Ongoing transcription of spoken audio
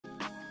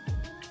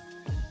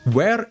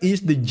where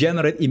is the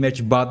generate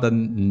image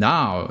button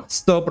now?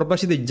 So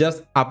Perplexity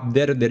just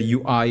updated their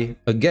UI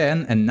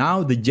again, and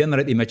now the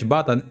generate image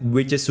button,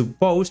 which is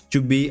supposed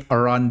to be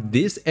around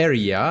this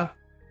area,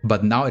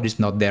 but now it is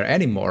not there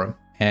anymore.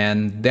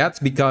 And that's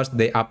because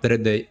they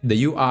updated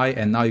the UI,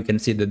 and now you can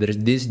see that there is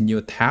this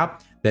new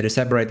tab that is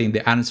separating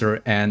the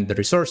answer and the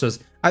resources.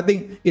 I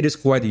think it is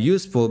quite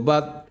useful,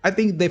 but I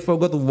think they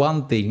forgot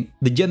one thing.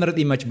 The generate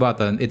image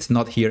button, it's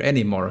not here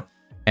anymore.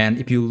 And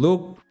if you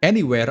look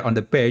anywhere on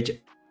the page,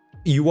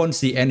 you won't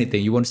see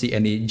anything. You won't see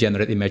any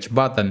generate image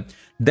button.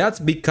 That's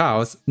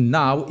because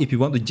now if you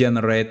want to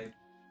generate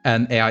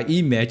an AI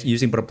image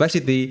using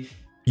Perplexity,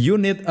 you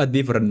need a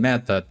different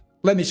method.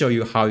 Let me show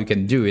you how you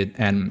can do it.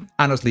 And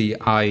honestly,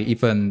 I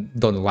even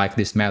don't like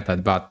this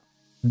method, but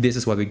this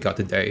is what we got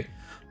today.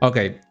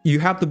 Okay,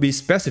 you have to be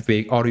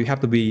specific, or you have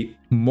to be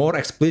more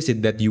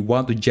explicit that you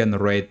want to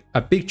generate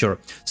a picture.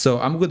 So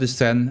I'm going to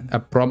send a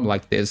prompt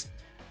like this: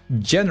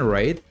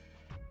 generate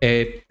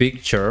a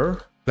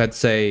picture, let's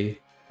say,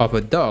 of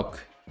a dog.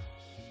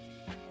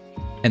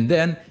 And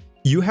then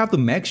you have to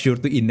make sure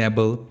to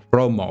enable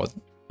Pro mode.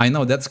 I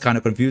know that's kind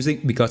of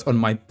confusing because on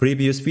my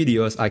previous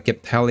videos, I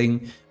kept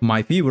telling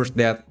my viewers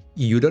that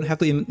you don't have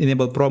to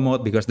enable Pro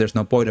mode because there's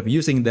no point of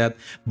using that.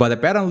 But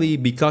apparently,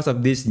 because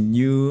of this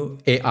new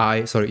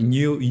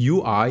new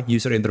UI,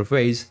 user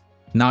interface,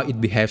 now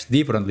it behaves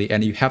differently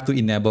and you have to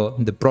enable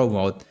the Pro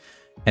mode.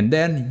 And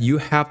then you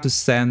have to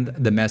send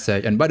the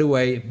message. And by the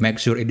way, make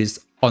sure it is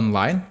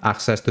online,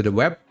 access to the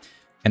web,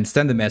 and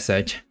send the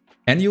message.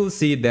 And you'll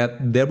see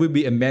that there will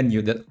be a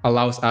menu that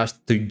allows us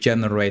to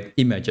generate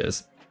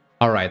images.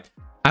 Alright,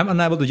 I'm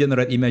unable to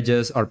generate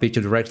images or picture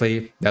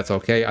directly. That's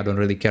okay, I don't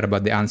really care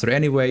about the answer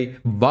anyway.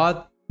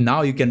 But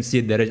now you can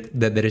see that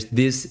there is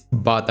this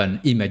button,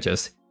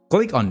 images.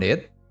 Click on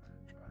it,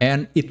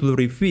 and it will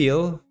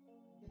reveal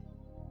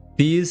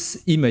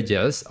these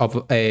images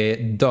of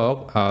a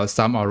dog.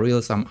 Some are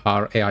real, some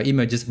are AI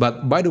images.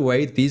 But by the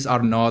way, these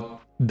are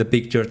not the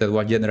pictures that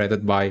were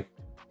generated by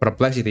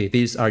Perplexity.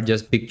 These are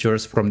just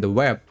pictures from the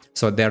web.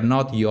 So they're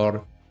not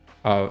your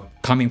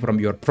coming from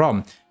your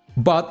prompt.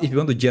 But if you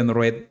want to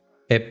generate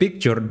a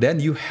picture, then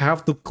you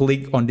have to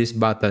click on this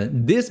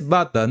button. This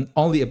button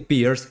only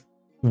appears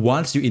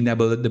once you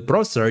enable the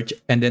Pro search,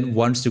 and then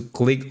once you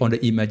click on the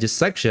images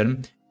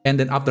section, and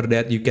then after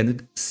that you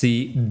can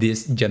see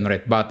this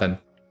generate button.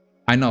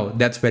 I know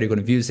that's very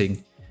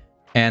confusing.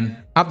 And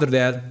after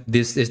that,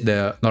 this is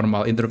the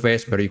normal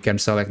interface where you can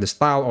select the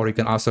style, or you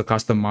can also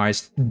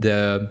customize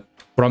the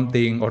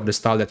prompting or the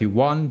style that you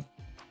want.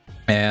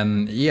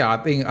 And yeah, I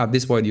think at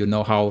this point you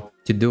know how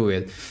to do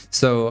it.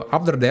 So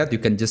after that, you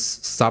can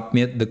just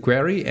submit the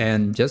query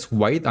and just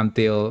wait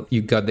until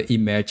you got the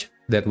image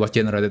that was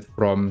generated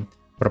from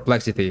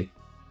Perplexity.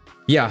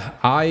 Yeah,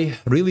 I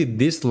really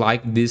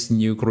dislike this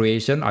new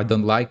creation. I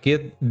don't like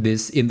it.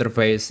 This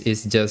interface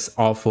is just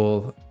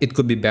awful. It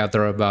could be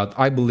better, but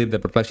I believe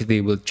that Perplexity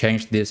will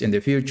change this in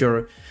the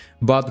future.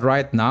 But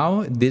right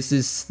now, this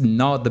is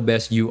not the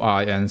best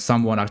UI, and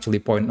someone actually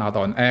pointed out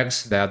on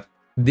X that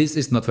this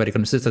is not very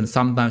consistent.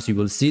 Sometimes you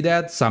will see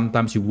that,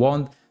 sometimes you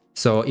won't.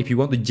 So if you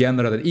want to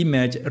generate an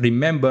image,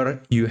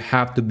 remember you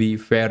have to be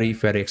very,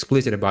 very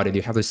explicit about it.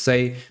 You have to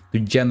say to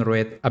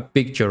generate a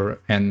picture,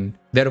 and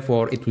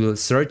therefore it will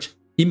search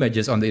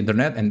images on the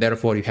internet, and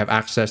therefore you have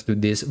access to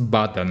this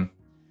button.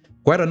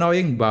 Quite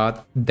annoying,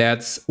 but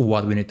that's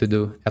what we need to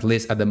do, at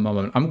least at the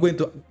moment. I'm going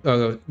to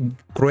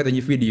create a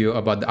new video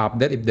about the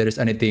update, if there is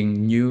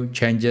anything new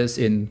changes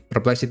in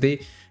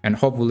Perplexity, and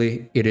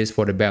hopefully it is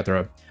for the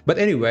better. But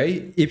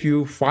anyway, if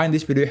you find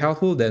this video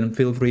helpful, then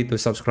feel free to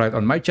subscribe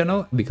on my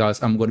channel,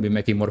 because I'm going to be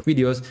making more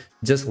videos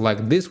just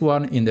like this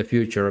one in the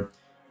future.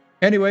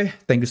 Anyway,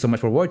 thank you so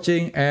much for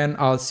watching, and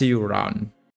I'll see you around.